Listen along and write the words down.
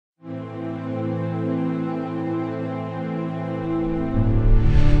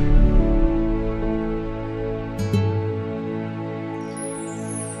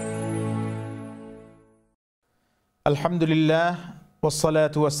আলহামদুলিল্লাহ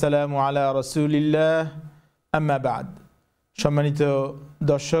ওয়াসসালাতু ওয়াসসালামু আলা রাসূলিল্লাহ আম্মা বাদ। সম্মানিত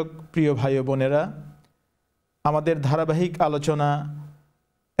দর্শক, প্রিয় ভাই ও বোনেরা, আমাদের ধারাবাহিক আলোচনা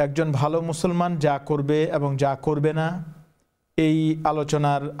একজন ভালো মুসলমান যা করবে এবং যা করবে না, এই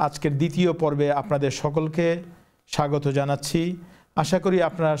আলোচনার আজকের দ্বিতীয় পর্বে আপনাদের সকলকে স্বাগত জানাচ্ছি। আশা করি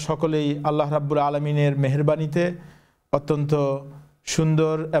আপনারা সকলেই আল্লাহ রাব্বুল আলামিনের মেহেরবানিতে অত্যন্ত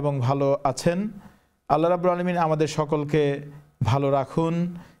সুন্দর এবং ভালো আছেন। আল্লাহ রাব্বুল আলামিন আমাদের সকলকে ভালো রাখুন,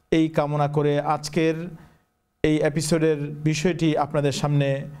 এই কামনা করে আজকের এই এপিসোডের বিষয়টি আপনাদের সামনে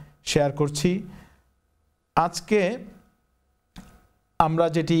শেয়ার করছি। আজকে আমরা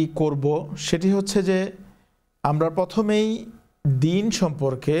যেটি করব সেটি হচ্ছে যে আমরা প্রথমেই দিন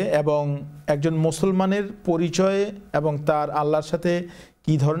সম্পর্কে এবং একজন মুসলমানের পরিচয় এবং তার আল্লাহর সাথে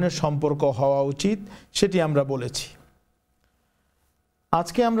কী ধরনের সম্পর্ক হওয়া উচিত সেটি আমরা বলেছি।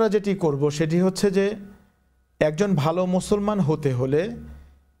 আজকে আমরা যেটি করব সেটি হচ্ছে যে একজন ভালো মুসলমান হতে হলে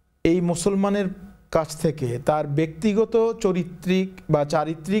এই মুসলমানের কাছ থেকে তার ব্যক্তিগত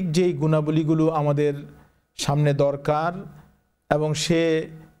চারিত্রিক যেই গুণাবলীগুলো আমাদের সামনে দরকার, এবং সে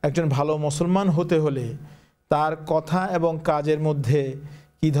একজন ভালো মুসলমান হতে হলে তার কথা এবং কাজের মধ্যে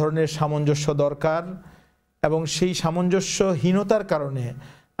কী ধরনের সামঞ্জস্য দরকার, এবং সেই সামঞ্জস্যহীনতার কারণে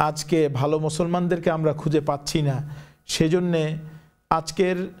আজকে ভালো মুসলমানদেরকে আমরা খুঁজে পাচ্ছি না। সেজন্যে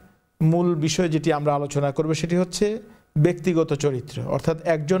আজকের মূল বিষয় যেটি আমরা আলোচনা করব সেটি হচ্ছে ব্যক্তিগত চরিত্র, অর্থাৎ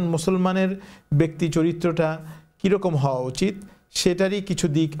একজন মুসলমানের ব্যক্তি চরিত্রটা কীরকম হওয়া উচিত সেটারই কিছু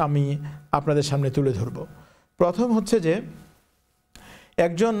দিক আমি আপনাদের সামনে তুলে ধরব। প্রথম হচ্ছে যে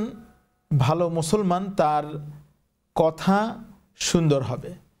একজন ভালো মুসলমান তার কথা সুন্দর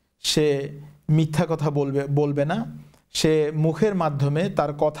হবে, সে মিথ্যা কথা বলবে না, সে মুখের মাধ্যমে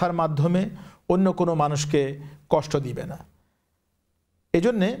তার কথার মাধ্যমে অন্য কোনো মানুষকে কষ্ট দিবে না।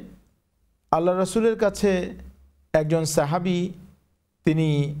 এজন্যে আল্লাহ রাসূলের কাছে একজন সাহাবী তিনি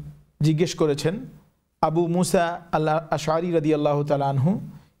জিজ্ঞেস করেছেন, আবু মুসা আল্লাহ আশআরী রাদিয়াল্লাহু তাআলা আনহু।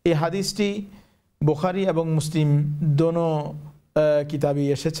 এই হাদিসটি বুখারী এবং মুসলিম দোনো কিতাবেই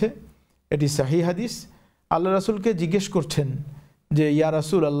এসেছে, এটি সহিহ হাদিস। আল্লাহ রাসূলকে জিজ্ঞেস করছেন যে ইয়া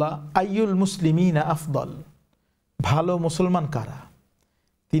রাসূল আল্লাহ, আইয়ুল মুসলিমিনা আফদল, ভালো মুসলমান কারা?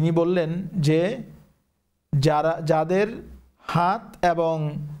 তিনি বললেন যে যাদের হাত এবং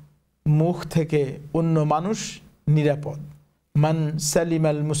মুখ থেকে অন্য মানুষ নিরাপদ, মান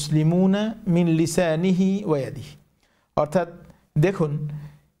সালিমাল মুসলিমুনা মিন লিসানিহি ওয়া ইয়াদিহি। অর্থাৎ দেখুন,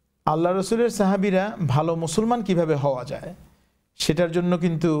 আল্লাহ রসুলের সাহাবীরা ভালো মুসলমান কিভাবে হওয়া যায় সেটার জন্য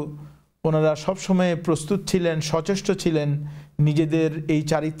কিন্তু ওনারা সবসময় প্রস্তুত ছিলেন, সচেষ্ট ছিলেন নিজেদের এই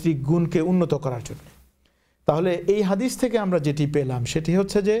চারিত্রিক গুণকে উন্নত করার জন্য। তাহলে এই হাদিস থেকে আমরা যেটি পেলাম সেটি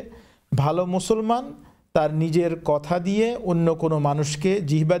হচ্ছে যে ভালো মুসলমান তার নিজের কথা দিয়ে অন্য কোনো মানুষকে,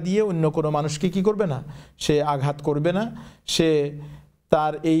 জিহ্বা দিয়ে অন্য কোনো মানুষকে কী করবে না, সে আঘাত করবে না, সে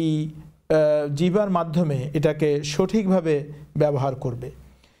তার এই জিহ্বার মাধ্যমে এটাকে সঠিকভাবে ব্যবহার করবে।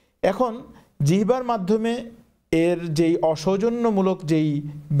 এখন জিহ্বার মাধ্যমে এর যেই অসৌজন্যমূলক যেই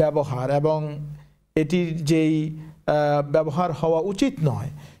ব্যবহার এবং এটির যেই ব্যবহার হওয়া উচিত নয়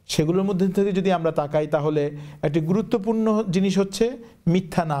সেগুলোর মধ্যে থেকে যদি আমরা তাকাই তাহলে একটি গুরুত্বপূর্ণ জিনিস হচ্ছে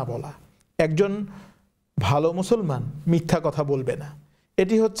মিথ্যা না বলা। একজন ভালো মুসলমান মিথ্যা কথা বলবে না,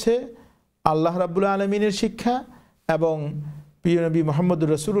 এটি হচ্ছে আল্লাহ রাব্বুল আলামিনের শিক্ষা এবং প্রিয় নবী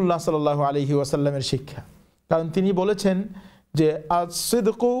মুহাম্মদুর রাসূলুল্লাহ সাল্লাল্লাহু আলাইহি ওয়াসাল্লামের শিক্ষা। কারণ তিনি বলেছেন যে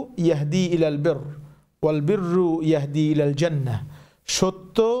আস-সিদকু ইয়াহদি ইলাল বির ওয়াল বিররু ইয়াহদি ইলাল জান্নাহ,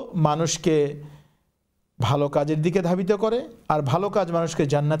 সত্য মানুষকে ভালো কাজের দিকে ধাবিত করে আর ভালো কাজ মানুষকে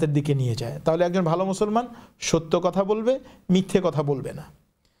জান্নাতের দিকে নিয়ে যায়। তাহলে একজন ভালো মুসলমান সত্য কথা বলবে, মিথ্যে কথা বলবে না।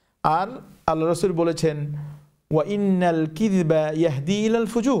 আর আল্লাহ রাসূল বলেছেন ওয়া ইন্নাল কিযবা ইয়াহদি ইলাল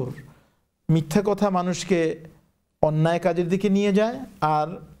ফুজুর, মিথ্যা কথা মানুষকে অন্যায় কাজের দিকে নিয়ে যায়, আর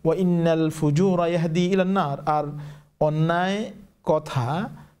ওয়া ইন্নাল ফুজুরা ইয়াহদি ইলান নার, আর অন্যায় কথা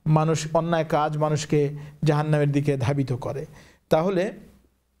অন্যায় কাজ মানুষকে জাহান্নামের দিকে ধাবিত করে। তাহলে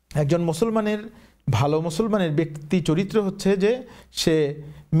একজন ভালো মুসলমানের ব্যক্তি চরিত্র হচ্ছে যে সে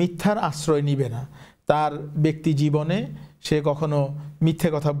মিথ্যার আশ্রয় নিবে না, তার ব্যক্তি জীবনে সে কখনো মিথ্যে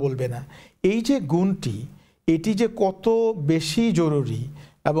কথা বলবে না। এই যে গুণটি, এটি যে কত বেশি জরুরি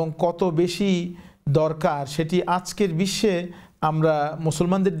এবং কত বেশি দরকার সেটি আজকের বিশ্বে আমরা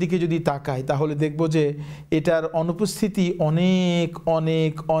মুসলমানদের দিকে যদি তাকাই তাহলে দেখব যে এটার অনুপস্থিতি অনেক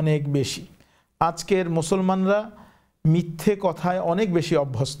অনেক অনেক বেশি। আজকের মুসলমানরা মিথ্যে কথায় অনেক বেশি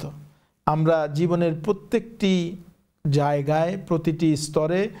অভ্যস্ত। আমরা জীবনের প্রত্যেকটি জায়গায়, প্রতিটি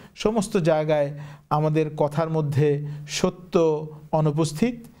স্তরে, সমস্ত জায়গায় আমাদের কথার মধ্যে সত্য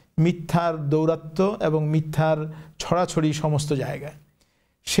অনুপস্থিত, মিথ্যার দৌরাত্ম্য এবং মিথ্যার ছড়াছড়ি সমস্ত জায়গায়।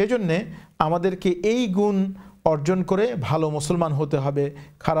 সেজন্যে আমাদেরকে এই গুণ অর্জন করে ভালো মুসলমান হতে হবে,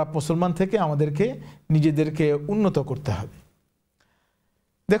 খারাপ মুসলমান থেকে আমাদেরকে নিজেদেরকে উন্নত করতে হবে।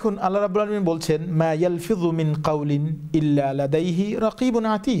 দেখুন আল্লাহ রাব্বুল আলামিন বলছেন, মা ইয়ালফিযু মিন কাউলিন ইল্লা লাদাইহি রাকিবুন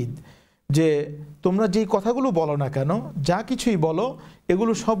আতীদ, যে তোমরা যেই কথাগুলো বলো না কেন, যা কিছুই বলো,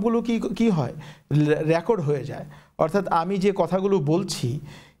 এগুলো সবগুলো কি হয়, রেকর্ড হয়ে যায়। অর্থাৎ আমি যে কথাগুলো বলছি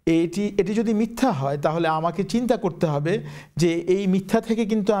এটি যদি মিথ্যা হয়, তাহলে আমাকে চিন্তা করতে হবে যে এই মিথ্যা থেকে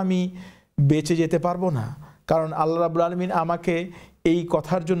কিন্তু আমি বেঁচে যেতে পারবো না, কারণ আল্লাহ রাব্বুল আলামিন আমাকে এই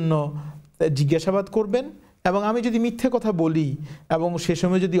কথার জন্য জিজ্ঞাসাবাদ করবেন, এবং আমি যদি মিথ্যে কথা বলি এবং সে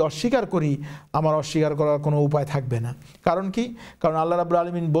সময় যদি অস্বীকার করি, আমার অস্বীকার করার কোনো উপায় থাকবে না। কারণ কি? কারণ আল্লাহ রাব্বুল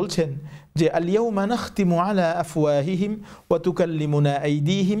আলামিন বলছেন যে আল-ইয়াউমা নাখতিমু আলা আফওয়াহিহিম ওয়া তুকাল্লিমুনা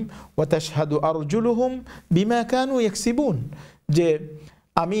আইদিহিম ওয়া তাশহাদু আরজুলুহুম বিমা কানু ইয়াকসিবুন, যে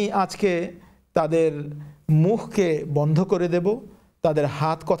আমি আজকে তাদের মুখকে বন্ধ করে দেব, তাদের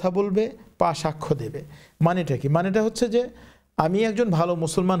হাত কথা বলবে, পা সাক্ষ্য দেবে। মানেটা কি? মানেটা হচ্ছে যে আমি একজন ভালো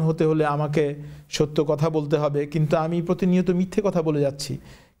মুসলমান হতে হলে আমাকে সত্য কথা বলতে হবে, কিন্তু আমি প্রতিনিয়ত মিথ্যে কথা বলে যাচ্ছি।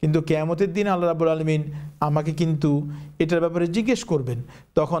 কিন্তু কিয়ামতের দিন আল্লাহ রাব্বুল আলামিন আমাকে কিন্তু এটার ব্যাপারে জিজ্ঞেস করবেন।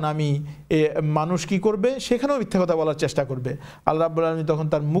 তখন আমি মানুষ কি করবে? সেখানেও মিথ্যা কথা বলার চেষ্টা করবে। আল্লাহ রাব্বুল আলামিন তখন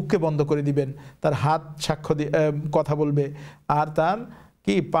তার মুখকে বন্ধ করে দিবেন, তার হাত সাক্ষ্য কথা বলবে, আর তার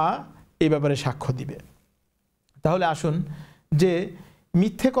কি পা এই ব্যাপারে সাক্ষ্য দিবে। তাহলে আসুন যে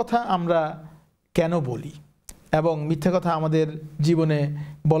মিথ্যে কথা আমরা কেন বলি এবং মিথ্যে কথা আমাদের জীবনে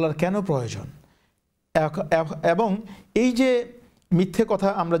বলার কেন প্রয়োজন, এবং এই যে মিথ্যে কথা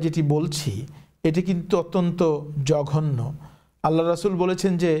আমরা যেটি বলছি এটি কিন্তু অত্যন্ত জঘন্য। আল্লাহ রাসূল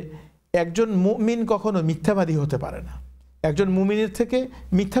বলেছেন যে একজন মুমিন কখনো মিথ্যাবাদী হতে পারে না, একজন মুমিনের থেকে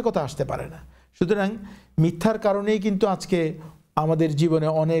মিথ্যা কথা আসতে পারে না। সুতরাং মিথ্যার কারণেই কিন্তু আজকে আমাদের জীবনে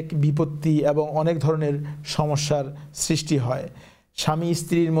অনেক বিপত্তি এবং অনেক ধরনের সমস্যার সৃষ্টি হয়। স্বামী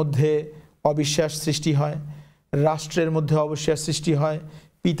স্ত্রীর মধ্যে অবিশ্বাস সৃষ্টি হয়, রাষ্ট্রের মধ্যে অবিশ্বাস সৃষ্টি হয়,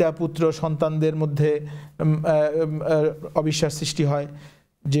 পিতা পুত্র সন্তানদের মধ্যে অবিশ্বাস সৃষ্টি হয়।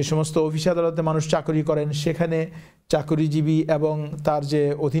 যে সমস্ত অফিস আদালতে মানুষ চাকরি করেন, সেখানে চাকরিজীবী এবং তার যে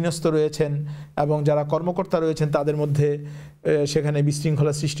অধীনস্থ রয়েছেন এবং যারা কর্মকর্তা রয়েছেন তাদের মধ্যে সেখানে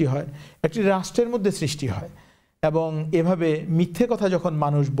বিশৃঙ্খলা সৃষ্টি হয়, একটি রাষ্ট্রের মধ্যে সৃষ্টি হয়। এবং এভাবে মিথ্যে কথা যখন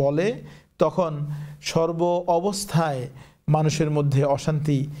মানুষ বলে, তখন সর্ব অবস্থায় মানুষের মধ্যে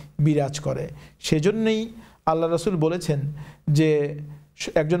অশান্তি বিরাজ করে। সেজন্যই আল্লাহ রাসূল বলেছেন যে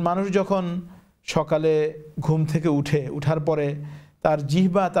একজন মানুষ যখন সকালে ঘুম থেকে উঠার পরে তার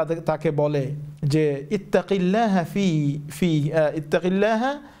জিহ্বা তাকে বলে যে ইত্তাকিল্লাহা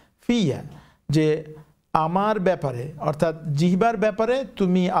ইত্তাকিল্লাহা ফিয়া, যে আমার ব্যাপারে অর্থাৎ জিহ্বার ব্যাপারে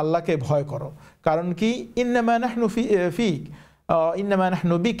তুমি আল্লাহকে ভয় করো। কারণ কি? ইন্নামা নাহনু ফিক ইন্নামা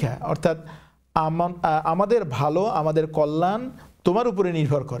নাহনু বিকা, অর্থাৎ আমাদের ভালো, আমাদের কল্যাণ তোমার উপরে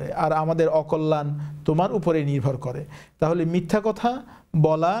নির্ভর করে, আর আমাদের অকল্যাণ তোমার উপরে নির্ভর করে। তাহলে মিথ্যা কথা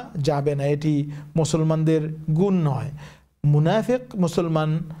বলা যাবে না, এটি মুসলমানদের গুণ নয়। মুনাফিক মুসলমান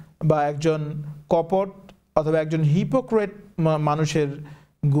বা একজন কপট অথবা একজন হিপোক্রেট মানুষের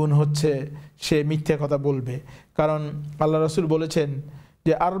গুণ হচ্ছে সে মিথ্যা কথা বলবে। কারণ আল্লাহ রাসূল বলেছেন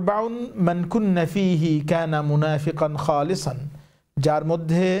যে আরবাউন মান কুন্না ফীহি কানা মুনাফিকান খালিসান, যার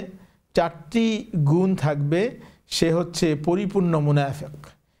মধ্যে 4টি গুণ থাকবে সে হচ্ছে পরিপূর্ণ মুনাফিক।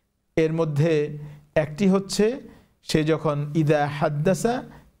 এর মধ্যে একটি হচ্ছে সে যখন ইদা হাদ্দাসা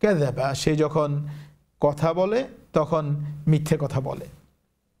কাযাবা, সে যখন কথা বলে তখন মিথ্যে কথা বলে।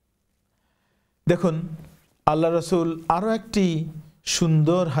 দেখুন আল্লাহ রাসূল আরও একটি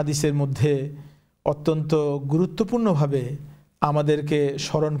সুন্দর হাদিসের মধ্যে অত্যন্ত গুরুত্বপূর্ণভাবে আমাদেরকে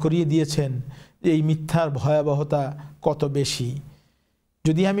স্মরণ করিয়ে দিয়েছেন এই মিথ্যার ভয়াবহতা কত বেশি।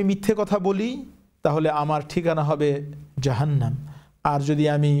 যদি আমি মিথ্যে কথা বলি তাহলে আমার ঠিকানা হবে জাহান্নাম, আর যদি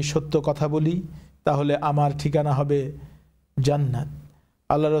আমি সত্য কথা বলি তাহলে আমার ঠিকানা হবে জান্নাত।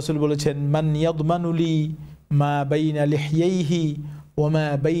 আল্লাহ রাসূল বলেছেন মান ইয়াদমানুলি মা বাইনা লিহইহি ওয়া মা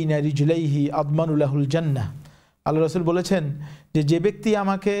বাইনা রিজলাইহি আদমানু লাহুল জান্নাহ। আল্লাহ রাসূল বলেছেন যে যে ব্যক্তি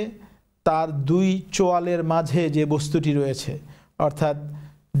আমাকে তার 2 চোয়ালের মাঝে যে বস্তুটি রয়েছে অর্থাৎ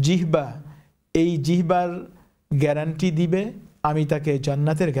জিহ্বা, এই জিহ্বার গ্যারান্টি দিবে, আমি তাকে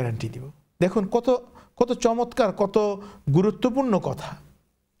জান্নাতের গ্যারান্টি দিব। দেখুন কত কত চমৎকার, কত গুরুত্বপূর্ণ কথা।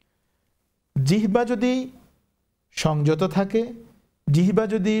 জিহ্বা যদি সংযত থাকে, জিহ্বা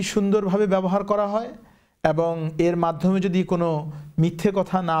যদি সুন্দরভাবে ব্যবহার করা হয় এবং এর মাধ্যমে যদি কোনো মিথ্যে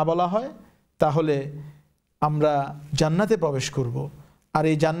কথা না বলা হয়, তাহলে আমরা জান্নাতে প্রবেশ করব। আর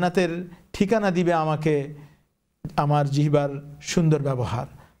এই জান্নাতের ঠিকানা দিবে আমাকে আমার জিহ্বার সুন্দর ব্যবহার।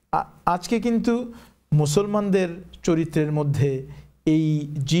 আজকে কিন্তু মুসলমানদের চরিত্রের মধ্যে এই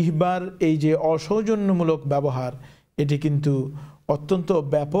জিহ্বার এই যে অসৌজন্যমূলক ব্যবহার, এটি কিন্তু অত্যন্ত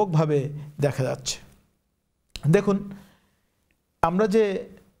ব্যাপকভাবে দেখা যাচ্ছে। দেখুন, আমরা যে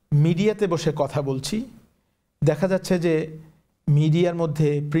মিডিয়াতে বসে কথা বলছি, দেখা যাচ্ছে যে মিডিয়ার মধ্যে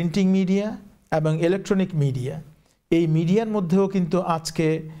প্রিন্টিং মিডিয়া এবং ইলেকট্রনিক মিডিয়া, এই মিডিয়ার মধ্যেও কিন্তু আজকে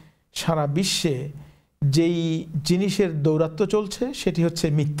সারা বিশ্বে যেই জিনিসের দৌরাত্ম্য চলছে সেটি হচ্ছে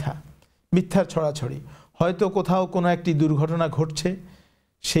মিথ্যার ছড়াছড়ি। হয়তো কোথাও কোনো একটি দুর্ঘটনা ঘটছে,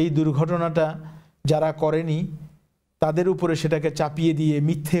 সেই দুর্ঘটনাটা যারা করেনি তাদের উপরে সেটাকে চাপিয়ে দিয়ে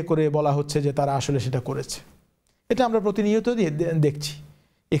মিথ্যে করে বলা হচ্ছে যে তারা আসলে সেটা করেছে। এটা আমরা প্রতিনিয়ত দেখছি।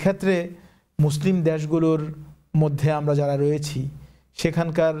 এক্ষেত্রে মুসলিম দেশগুলোর মধ্যে আমরা যারা রয়েছি,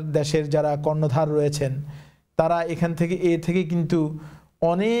 সেখানকার দেশের যারা কর্ণধার রয়েছেন, তারা এখান থেকে কিন্তু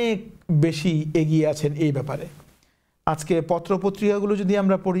অনেক বেশি এগিয়ে আছেন এই ব্যাপারে। আজকে পত্রপত্রিকাগুলো যদি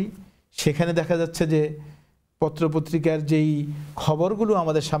আমরা পড়ি, সেখানে দেখা যাচ্ছে যে পত্রপত্রিকার যেই খবরগুলো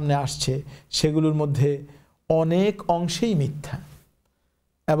আমাদের সামনে আসছে সেগুলোর মধ্যে অনেক অংশেই মিথ্যা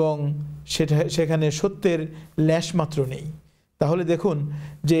এবং সেখানে সত্যের লেশমাত্র নেই। তাহলে দেখুন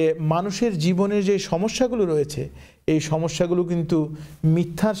যে মানুষের জীবনের যে সমস্যাগুলো রয়েছে, এই সমস্যাগুলো কিন্তু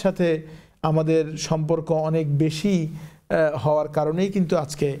মিথ্যার সাথে আমাদের সম্পর্ক অনেক বেশি হওয়ার কারণেই কিন্তু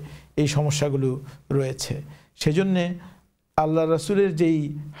আজকে এই সমস্যাগুলো রয়েছে। সেজন্যে আল্লাহ রাসূলের যেই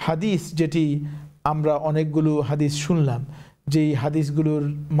হাদিস, যেটি আমরা অনেকগুলো হাদিস শুনলাম, যেই হাদিসগুলোর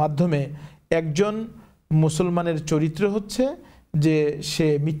মাধ্যমে একজন মুসলমানের চরিত্র হচ্ছে যে সে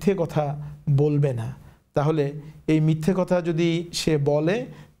মিথ্যে কথা বলবে না। তাহলে এই মিথ্যে কথা যদি সে বলে,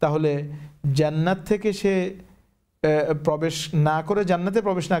 তাহলে জান্নাত থেকে সে জান্নাতে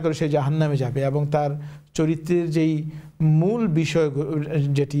প্রবেশ না করে সে জাহান্নামে যাবে এবং তার চরিত্রের যেই মূল বিষয়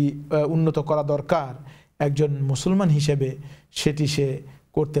যেটি উন্নত করা দরকার একজন মুসলমান হিসেবে, সেটি সে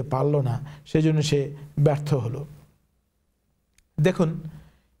করতে পারল না, সেজন্য সে ব্যর্থ হলো। দেখুন,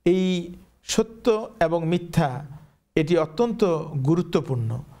 এই সত্য এবং মিথ্যা এটি অত্যন্ত গুরুত্বপূর্ণ।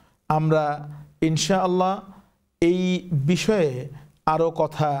 আমরা ইনশাআল্লাহ এই বিষয়ে আরও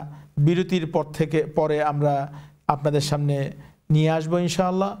কথা বিরতির পরে আমরা আপনাদের সামনে নিয়ে আসবো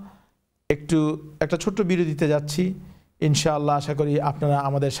ইনশাআল্লাহ। একটা ছোট্ট বিরতিতে যাচ্ছি ইনশাআল্লাহ। আশা করি আপনারা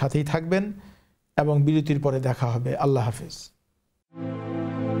আমাদের সাথেই থাকবেন এবং বিরতির পরে দেখা হবে। আল্লাহ হাফেজ।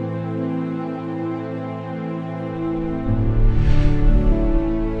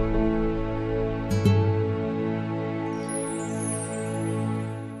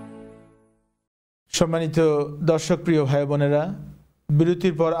 সম্মানিত দর্শক, প্রিয় ভাই বোনেরা,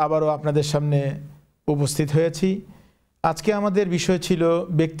 বিরতির পর আবারও আপনাদের সামনে উপস্থিত হয়েছি। আজকে আমাদের বিষয় ছিল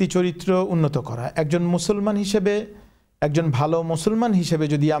ব্যক্তি চরিত্র উন্নত করা। একজন মুসলমান হিসেবে, একজন ভালো মুসলমান হিসেবে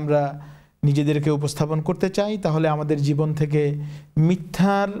যদি আমরা নিজেদেরকে উপস্থাপন করতে চাই, তাহলে আমাদের জীবন থেকে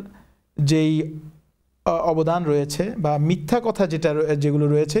মিথ্যার যেই অবদান রয়েছে বা মিথ্যা কথা যেগুলো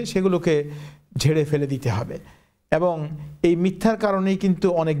রয়েছে সেগুলোকে ঝেড়ে ফেলে দিতে হবে। এবং এই মিথ্যার কারণেই কিন্তু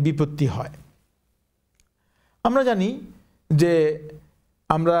অনেক বিপত্তি হয়। আমরা জানি যে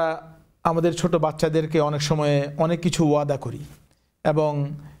আমরা আমাদের ছোট বাচ্চাদেরকে অনেক সময় অনেক কিছু ওয়াদা করি এবং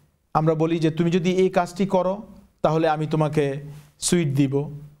আমরা বলি যে তুমি যদি এই কাজটি করো তাহলে আমি তোমাকে সুইট দিব,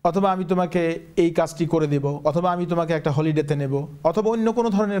 অথবা আমি তোমাকে এই কাজটি করে দেব, অথবা আমি তোমাকে একটা হলিডেতে নেব, অথবা অন্য কোনো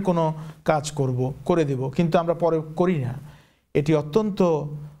ধরনের কোনো কাজ করে দেব, কিন্তু আমরা পরে করি না। এটি অত্যন্ত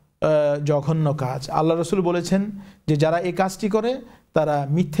জঘন্য কাজ। আল্লাহ রাসূল বলেছেন যে যারা এই কাজটি করে তারা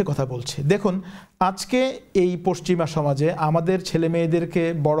মিথ্যে কথা বলছে। দেখুন, আজকে এই পশ্চিমা সমাজে আমাদের ছেলে মেয়েদেরকে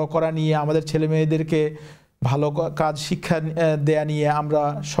বড় করা নিয়ে, আমাদের ছেলে মেয়েদেরকে ভালো কাজ শিক্ষা দেয়া নিয়ে আমরা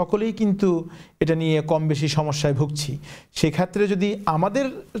সকলেই কিন্তু এটা নিয়ে কম বেশি সমস্যায় ভুগছি। সেক্ষেত্রে যদি আমাদের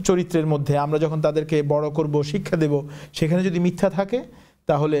চরিত্রের মধ্যে আমরা যখন তাদেরকে বড় করব, শিক্ষা দেব, সেখানে যদি মিথ্যা থাকে,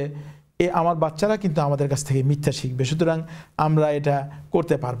 তাহলে আমার বাচ্চারা কিন্তু আমাদের কাছ থেকে মিথ্যা শিখবে। সুতরাং আমরা এটা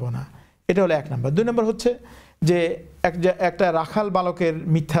করতে পারবো না। এটা হলো 1 নম্বর। 2 নম্বর হচ্ছে যে একটা রাখাল বালকের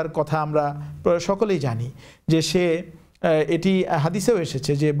মিথ্যার কথা আমরা সকলেই জানি যে সে, এটি হাদিসেও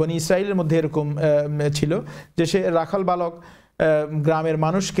এসেছে যে বনি ইসরাইলের মধ্যে এরকম ছিল যে সে রাখাল বালক গ্রামের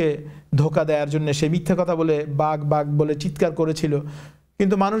মানুষকে ধোঁকা দেওয়ার জন্য সে মিথ্যা কথা বলে বাঘ বাঘ বলে চিৎকার করেছিল,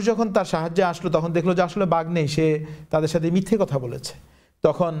 কিন্তু মানুষ যখন তার সাহায্যে আসলো তখন দেখলো যে আসলে বাঘ নেই, সে তাদের সাথে মিথ্যে কথা বলেছে।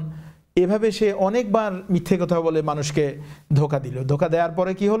 তখন এভাবে সে অনেকবার মিথ্যে কথা বলে মানুষকে ধোঁকা দিল। ধোঁকা দেওয়ার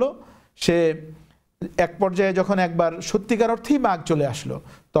পরে কি হলো, সে এক পর্যায়ে যখন একবার সত্যিকার অর্থেই বাঘ চলে আসলো,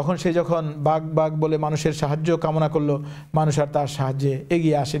 তখন সে যখন বাঘ বাঘ বলে মানুষের সাহায্য কামনা করলো, মানুষ আর তার সাহায্যে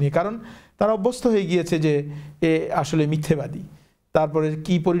এগিয়ে আসেনি, কারণ তারা অভ্যস্ত হয়ে গিয়েছে যে এ আসলে মিথ্যেবাদী। তারপরে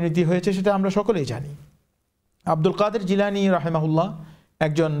কি পরিণতি হয়েছে সেটা আমরা সকলেই জানি। আব্দুল কাদের জিলানী রাহিমাহুল্লাহ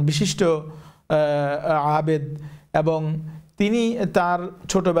একজন বিশিষ্ট আবেদ, এবং তিনি তার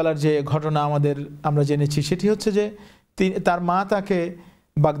ছোটবেলার যে ঘটনা আমরা জেনেছি সেটি হচ্ছে যে তার মা তাকে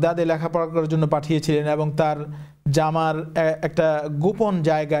বাগদাদে লেখাপড়া করার জন্য পাঠিয়েছিলেন এবং তার জামার একটা গোপন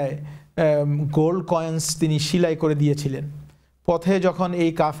জায়গায় গোল্ড কয়েন্স তিনি সেলাই করে দিয়েছিলেন। পথে যখন এই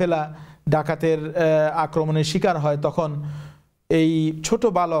কাফেলা ডাকাতের আক্রমণের শিকার হয়, তখন এই ছোট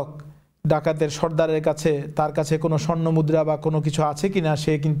বালক ডাকাতের সর্দারের কাছে, তার কাছে কোনো স্বর্ণ মুদ্রা বা কোনো কিছু আছে কিনা,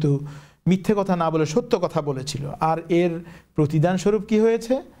 সে কিন্তু মিথ্যে কথা না বলে সত্য কথা বলেছিল। আর এর প্রতিদান স্বরূপ কি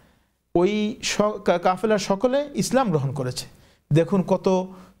হয়েছে? ওই কাফেলার সকলে ইসলাম গ্রহণ করেছে। দেখুন কত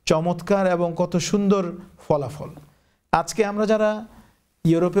চমৎকার এবং কত সুন্দর ফলাফল। আজকে আমরা যারা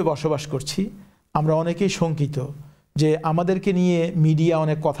ইউরোপে বসবাস করছি, আমরা অনেকেই শঙ্কিত যে আমাদেরকে নিয়ে মিডিয়া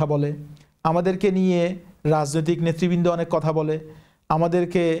অনেক কথা বলে, আমাদেরকে নিয়ে রাজনৈতিক নেতৃবৃন্দ অনেক কথা বলে,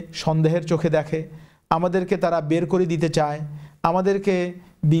 আমাদেরকে সন্দেহের চোখে দেখে, আমাদেরকে তারা বের করে দিতে চায়, আমাদেরকে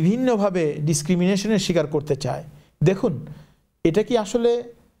বিভিন্নভাবে ডিসক্রিমিনেশনের শিকার করতে চায়। দেখুন, এটা কি আসলে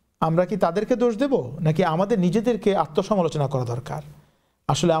আমরা কি তাদেরকে দোষ দেব, নাকি আমাদের নিজেদেরকে আত্মসমালোচনা করা দরকার?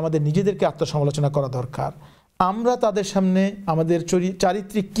 আসলে আমাদের নিজেদেরকে আত্মসমালোচনা করা দরকার। আমরা তাদের সামনে আমাদের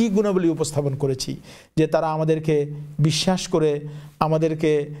চারিত্রিক কী গুণাবলী উপস্থাপন করেছি যে তারা আমাদেরকে বিশ্বাস করে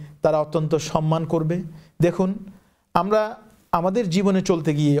আমাদেরকে তারা অত্যন্ত সম্মান করবে। দেখুন, আমরা আমাদের জীবনে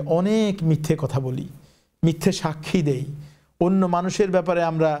চলতে গিয়ে অনেক মিথ্যে কথা বলি, মিথ্যে সাক্ষী দেই, অন্য মানুষের ব্যাপারে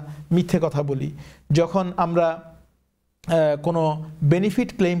আমরা মিথ্যে কথা বলি। যখন আমরা কোনো বেনিফিট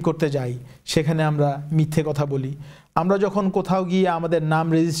ক্লেম করতে যাই, সেখানে আমরা মিথ্যে কথা বলি। আমরা যখন কোথাও গিয়ে আমাদের নাম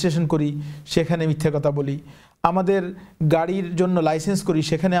রেজিস্ট্রেশন করি, সেখানে মিথ্যে কথা বলি। আমাদের গাড়ির জন্য লাইসেন্স করি,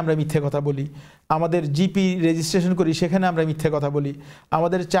 সেখানে আমরা মিথ্যে কথা বলি। আমাদের জিপি রেজিস্ট্রেশন করি, সেখানে আমরা মিথ্যে কথা বলি।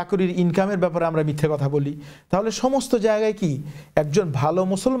 আমাদের চাকরির ইনকামের ব্যাপারে আমরা মিথ্যে কথা বলি। তাহলে সমস্ত জায়গায় কি একজন ভালো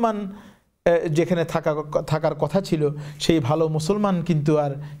মুসলমান যেখানে থাকার কথা ছিল, সেই ভালো মুসলমান কিন্তু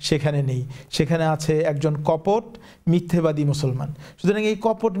আর সেখানে নেই। সেখানে আছে একজন কপট মিথ্যেবাদী মুসলমান। সুতরাং এই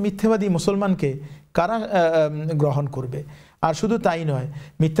কপট মিথ্যেবাদী মুসলমানকে কারা গ্রহণ করবে? আর শুধু তাই নয়,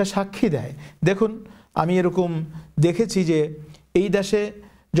 মিথ্যা সাক্ষী দেয়। দেখুন, আমি এরকম দেখেছি যে এই দেশে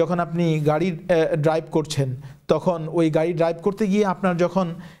যখন আপনি গাড়ি ড্রাইভ করছেন, তখন ওই গাড়ি ড্রাইভ করতে গিয়ে আপনার যখন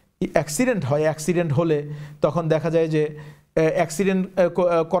অ্যাক্সিডেন্ট হয়, অ্যাক্সিডেন্ট হলে তখন দেখা যায় যে অ্যাক্সিডেন্ট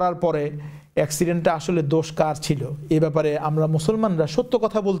করার পরে অ্যাক্সিডেন্টটা আসলে দোষ কার ছিল, এ ব্যাপারে আমরা মুসলমানরা সত্য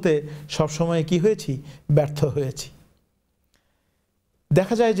কথা বলতে সবসময় কি হয়েছি? ব্যর্থ হয়েছি।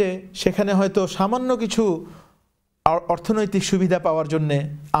 দেখা যায় যে সেখানে হয়তো সামান্য কিছু অর্থনৈতিক সুবিধা পাওয়ার জন্যে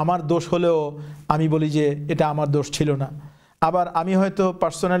আমার দোষ হলেও আমি বলি যে এটা আমার দোষ ছিল না। আবার আমি হয়তো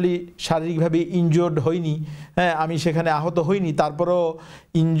পার্সোনালি শারীরিকভাবে ইনজুর্ড হইনি, হ্যাঁ, আমি সেখানে আহত হইনি, তারপরেও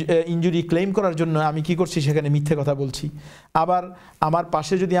ইনজুরি ক্লেম করার জন্য আমি কি করছি? সেখানে মিথ্যে কথা বলছি। আবার আমার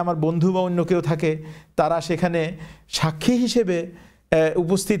পাশে যদি আমার বন্ধু বা অন্য কেউ থাকে, তারা সেখানে সাক্ষী হিসেবে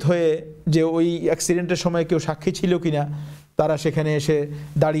উপস্থিত হয়ে যে ওই অ্যাক্সিডেন্টের সময় কেউ সাক্ষী ছিল কিনা, তারা সেখানে এসে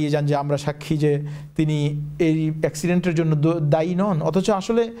দাঁড়িয়ে যান যে আমরা সাক্ষী যে তিনি এই অ্যাক্সিডেন্টের জন্য দায়ী নন, অথচ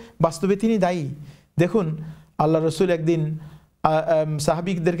আসলে বাস্তবে তিনি দায়ী। দেখুন, আল্লাহ রসুল একদিন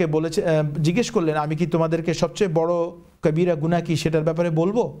সাহাবিকদেরকে জিজ্ঞেস করলেন, আমি কি তোমাদেরকে সবচেয়ে বড় কবিরা গুনাহ কি সেটার ব্যাপারে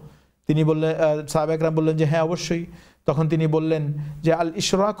বলবো? তিনি বললেন, সাহাবা একরাম বললেন যে হ্যাঁ অবশ্যই। তখন তিনি বললেন যে আল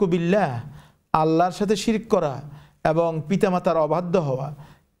ইশরাকু বিল্লাহ, আল্লাহর সাথে শিরক করা এবং পিতামাতার অবাধ্য হওয়া।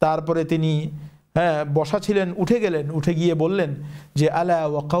 তারপরে তিনি বসা ছিলেন, উঠে গেলেন, উঠে গিয়ে বললেন যে আলা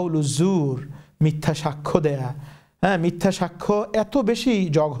ওয়া কাউলুজ জুর, মিথ্যা সাক্ষ্য দেয়া। হ্যাঁ, মিথ্যা সাক্ষ্য এত বেশি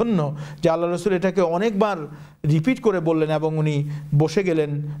জঘন্য যে আল্লাহ রসুল এটাকে অনেকবার রিপিট করে বললেন এবং উনি বসে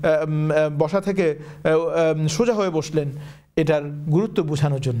গেলেন, বসা থেকে সোজা হয়ে বসলেন এটার গুরুত্ব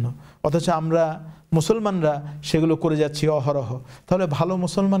বোঝানোর জন্য। অথচ আমরা মুসলমানরা সেগুলো করে যাচ্ছি অহরহ। তাহলে ভালো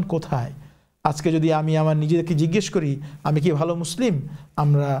মুসলমান কোথায়? আজকে যদি আমি আমার নিজেকে জিজ্ঞেস করি আমি কি ভালো মুসলিম,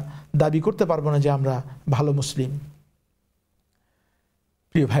 আমরা দাবি করতে পারবো না যে আমরা ভালো মুসলিম।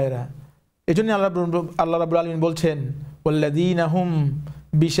 প্রিয় ভাইয়েরা, এই জন্য আল্লাহ রাব্বুল আলামিন বলছেন ওয়াল্লাযীনা হুম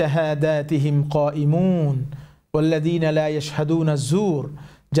বিশাহাদাতিহিম কাইমুন ওয়াল্লাযীনা লা ইয়াশহাদুনা যুর,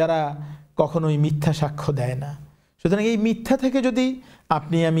 যারা কখনোই মিথ্যা সাক্ষ্য দেয় না। সুতরাং এই মিথ্যা থেকে যদি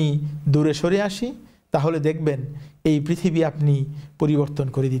আপনি আমি দূরে সরে আসি, তাহলে দেখবেন এই পৃথিবী আপনি পরিবর্তন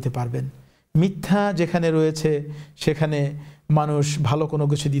করে দিতে পারবেন। মিথ্যা যেখানে রয়েছে সেখানে মানুষ ভালো কোনো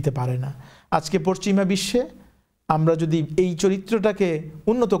কিছু দিতে পারে না। আজকে পশ্চিমা বিশ্বে আমরা যদি এই চরিত্রটাকে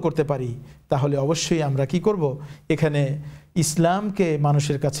উন্নত করতে পারি, তাহলে অবশ্যই আমরা কি করব? এখানে ইসলামকে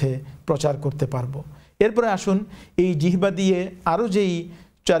মানুষের কাছে প্রচার করতে পারবো। এরপরে আসুন, এই জিহ্বা দিয়ে আরও যেই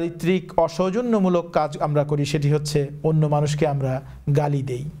চারিত্রিক অসৌজন্যমূলক কাজ আমরা করি, সেটি হচ্ছে অন্য মানুষকে আমরা গালি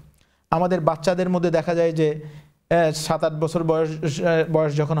দেই। আমাদের বাচ্চাদের মধ্যে দেখা যায় যে 7-8 বছর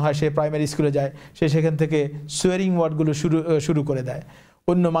বয়স যখন হয়, সে প্রাইমারি স্কুলে যায়, সে সেখান থেকে সুয়ারিং ওয়ার্ডগুলো শুরু করে দেয়।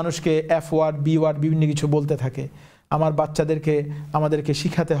 অন্য মানুষকে এফ ওয়ার্ড, বি ওয়ার্ড, বিভিন্ন কিছু বলতে থাকে। আমার বাচ্চাদেরকে আমাদেরকে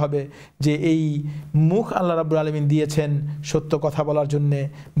শিখাতে হবে যে এই মুখ আল্লাহ রাব্বুল আলামিন দিয়েছেন সত্য কথা বলার জন্যে,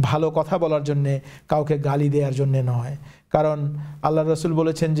 ভালো কথা বলার জন্যে, কাউকে গালি দেওয়ার জন্যে নয়। কারণ আল্লাহ রাসূল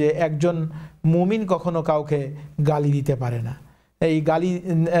বলেছেন যে একজন মুমিন কখনো কাউকে গালি দিতে পারে না। এই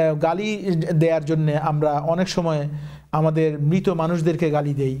গালি দেওয়ার জন্যে আমরা অনেক সময় আমাদের মৃত মানুষদেরকে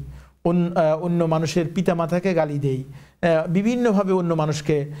গালি দেই, অন্য মানুষের পিতামাতাকে গালি দেই, বিভিন্নভাবে অন্য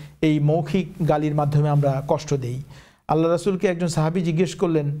মানুষকে এই মৌখিক গালির মাধ্যমে আমরা কষ্ট দেই। আল্লাহ রাসূলকে একজন সাহাবী জিজ্ঞেস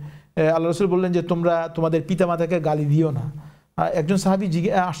করলেন, আল্লাহ রাসূল বললেন যে তোমরা তোমাদের পিতামাতাকে গালি দিও না। একজন সাহাবী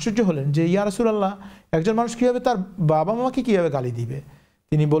আশ্চর্য হলেন যে ইয়া রাসূলুল্লাহ, একজন মানুষ কীভাবে তার বাবা মাকে কীভাবে গালি দিবে?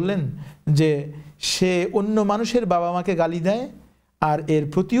 তিনি বললেন যে সে অন্য মানুষের বাবা মাকে গালি দেয় আর এর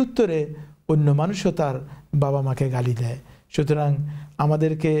প্রতি উত্তরে অন্য মানুষও তার বাবা মাকে গালি দেয়। সুতরাং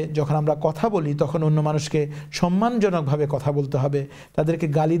আমাদেরকে যখন আমরা কথা বলি তখন অন্য মানুষকে সম্মানজনকভাবে কথা বলতে হবে, তাদেরকে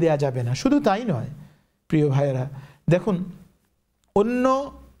গালি দেয়া যাবে না। শুধু তাই নয় প্রিয় ভাইয়েরা, দেখুন অন্য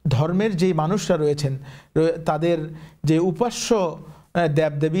ধর্মের যেই মানুষরা রয়েছেন, তাদের যে উপাস্য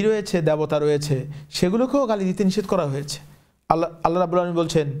দেবদেবী রয়েছে, দেবতা রয়েছে, সেগুলোকেও গালি দিতে নিষেধ করা হয়েছে। আল্লাহ রাব্বুল আলামিন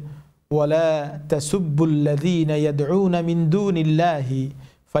বলছেন, ওয়ালা তাসুব্বুল্লাযীনা ইয়াদউনা মিন দুনিল্লাহি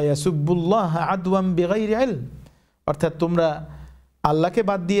ফায়াসুব্বুল্লাহা আদওয়ান বিগাইরি ইলম। অর্থাৎ তোমরা আল্লাহকে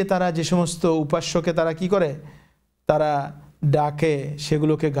বাদ দিয়ে তারা যে সমস্ত উপাস্যকে তারা কি করে, তারা ডাকে,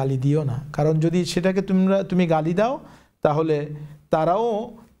 সেগুলোকে গালি দিও না। কারণ যদি সেটাকে তুমি গালি দাও তাহলে তারাও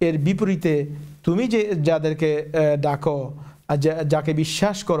এর বিপরীতে তুমি যাদেরকে ডাকো, যাকে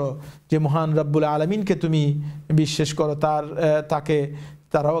বিশ্বাস করো, যে মহান রব্বুল আলামিনকে তুমি বিশ্বাস করো, তাকে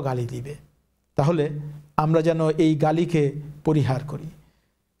তারাও গালি দিবে। তাহলে আমরা যেন এই গালিকে পরিহার করি।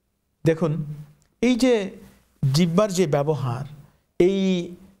 দেখুন এই যে জিহ্বার যে ব্যবহার, এই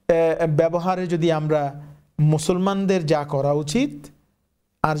ব্যবহারে যদি আমরা মুসলমানদের যা করা উচিত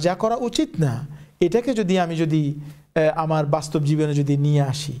আর যা করা উচিত না, এটাকে যদি আমি আমার বাস্তব জীবনে যদি নিয়ে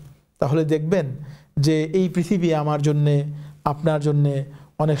আসি, তাহলে দেখবেন যে এই পৃথিবী আমার জন্যে, আপনার জন্যে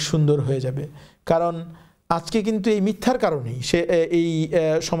অনেক সুন্দর হয়ে যাবে। কারণ আজকে কিন্তু এই মিথ্যার কারণেই এই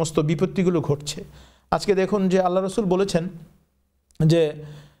সমস্ত বিপত্তিগুলো ঘটছে। আজকে দেখুন যে আল্লাহ রাসূল বলেছেন যে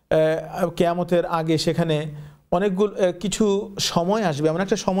কিয়ামতের আগে সেখানে অনেকগুলো কিছু সময় আসবে, এমন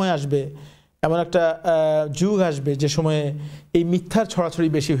একটা সময় আসবে, এমন একটা যুগ আসবে যে সময়ে এই মিথ্যার ছড়াছড়ি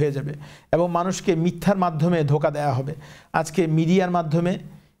বেশি হয়ে যাবে এবং মানুষকে মিথ্যার মাধ্যমে ধোঁকা দেওয়া হবে। আজকে মিডিয়ার মাধ্যমে,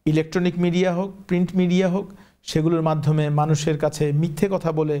 ইলেকট্রনিক মিডিয়া হোক, প্রিন্ট মিডিয়া হোক, সেগুলোর মাধ্যমে মানুষের কাছে মিথ্যে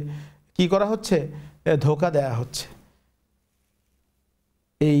কথা বলে কি করা হচ্ছে, ধোঁকা দেওয়া হচ্ছে।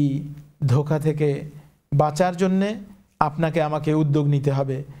 এই ধোঁকা থেকে বাঁচার জন্যে আপনাকে আমাকে উদ্যোগ নিতে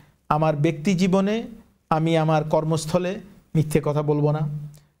হবে। আমার ব্যক্তি জীবনে আমি আমার কর্মস্থলে মিথ্যে কথা বলবো না,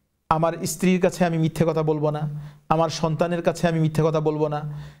 আমার স্ত্রীর কাছে আমি মিথ্যে কথা বলবো না, আমার সন্তানের কাছে আমি মিথ্যে কথা বলবো না,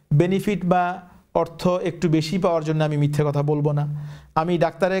 বেনিফিট বা অর্থ একটু বেশি পাওয়ার জন্য আমি মিথ্যে কথা বলবো না, আমি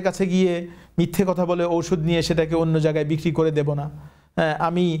ডাক্তারের কাছে গিয়ে মিথ্যে কথা বলে ওষুধ নিয়ে সেটাকে অন্য জায়গায় বিক্রি করে দেব না,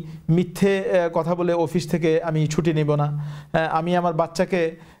 আমি মিথ্যে কথা বলে অফিস থেকে আমি ছুটি নেব না, আমি আমার বাচ্চাকে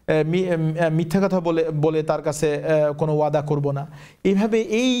মিথ্যে কথা বলে তার কাছে কোনো ওয়াদা করব না। এইভাবে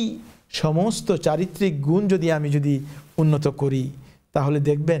এই সমস্ত চারিত্রিক গুণ আমি যদি উন্নত করি, তাহলে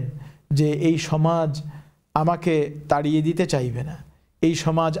দেখবেন যে এই সমাজ আমাকে তাড়িয়ে দিতে চাইবে না, এই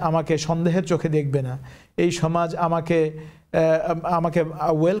সমাজ আমাকে সন্দেহের চোখে দেখবে না, এই সমাজ আমাকে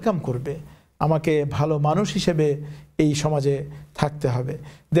ওয়েলকাম করবে, আমাকে ভালো মানুষ হিসেবে এই সমাজে থাকতে হবে।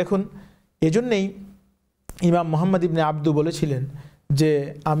 দেখুন এজন্যেই ইমাম মুহাম্মদ ইবনে আব্দু বলেছিলেন যে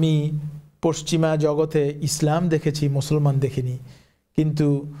আমি পশ্চিমা জগতে ইসলাম দেখেছি, মুসলমান দেখিনি, কিন্তু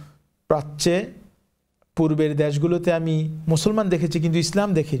প্রাচ্যে পূর্বের দেশগুলোতে আমি মুসলমান দেখেছি কিন্তু ইসলাম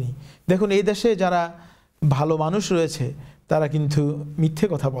দেখিনি। দেখুন এই দেশে যারা ভালো মানুষ রয়েছে তারা কিন্তু মিথ্যে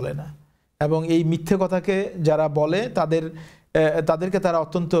কথা বলে না, এবং এই মিথ্যে কথাকে যারা বলে তাদেরকে তারা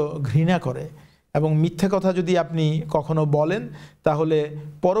অত্যন্ত ঘৃণা করে, এবং মিথ্যে কথা যদি আপনি কখনো বলেন তাহলে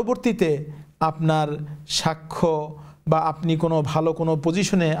পরবর্তীতে আপনার সাক্ষ্য বা আপনি কোনো ভালো কোনো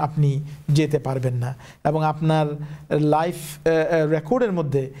পজিশনে আপনি যেতে পারবেন না, এবং আপনার লাইফ রেকর্ডের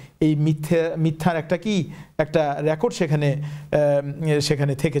মধ্যে এই মিথ্যার একটা রেকর্ড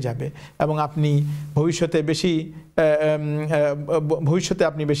সেখানে থেকে যাবে, এবং আপনি ভবিষ্যতে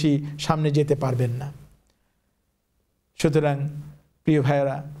আপনি বেশি সামনে যেতে পারবেন না। সুতরাং প্রিয়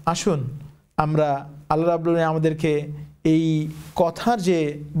ভাইয়েরা, আসুন আমরা আল্লাহ রাব্বুল আলামিন আমাদেরকে এই কথার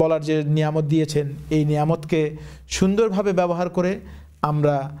বলার যে নিয়ামত দিয়েছেন, এই নিয়ামতকে সুন্দরভাবে ব্যবহার করে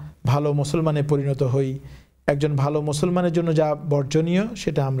আমরা ভালো মুসলমানে পরিণত হই। একজন ভালো মুসলমানের জন্য যা বর্জনীয়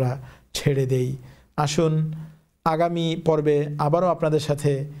সেটা আমরা ছেড়ে দেই। আসুন আগামী পর্বে আবারও আপনাদের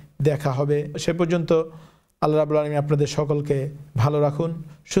সাথে দেখা হবে। সে পর্যন্ত আল্লাহ রাব্বুল আলামিন আপনাদের সকলকে ভালো রাখুন,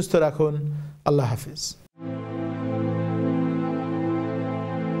 সুস্থ রাখুন। আল্লাহ হাফিজ।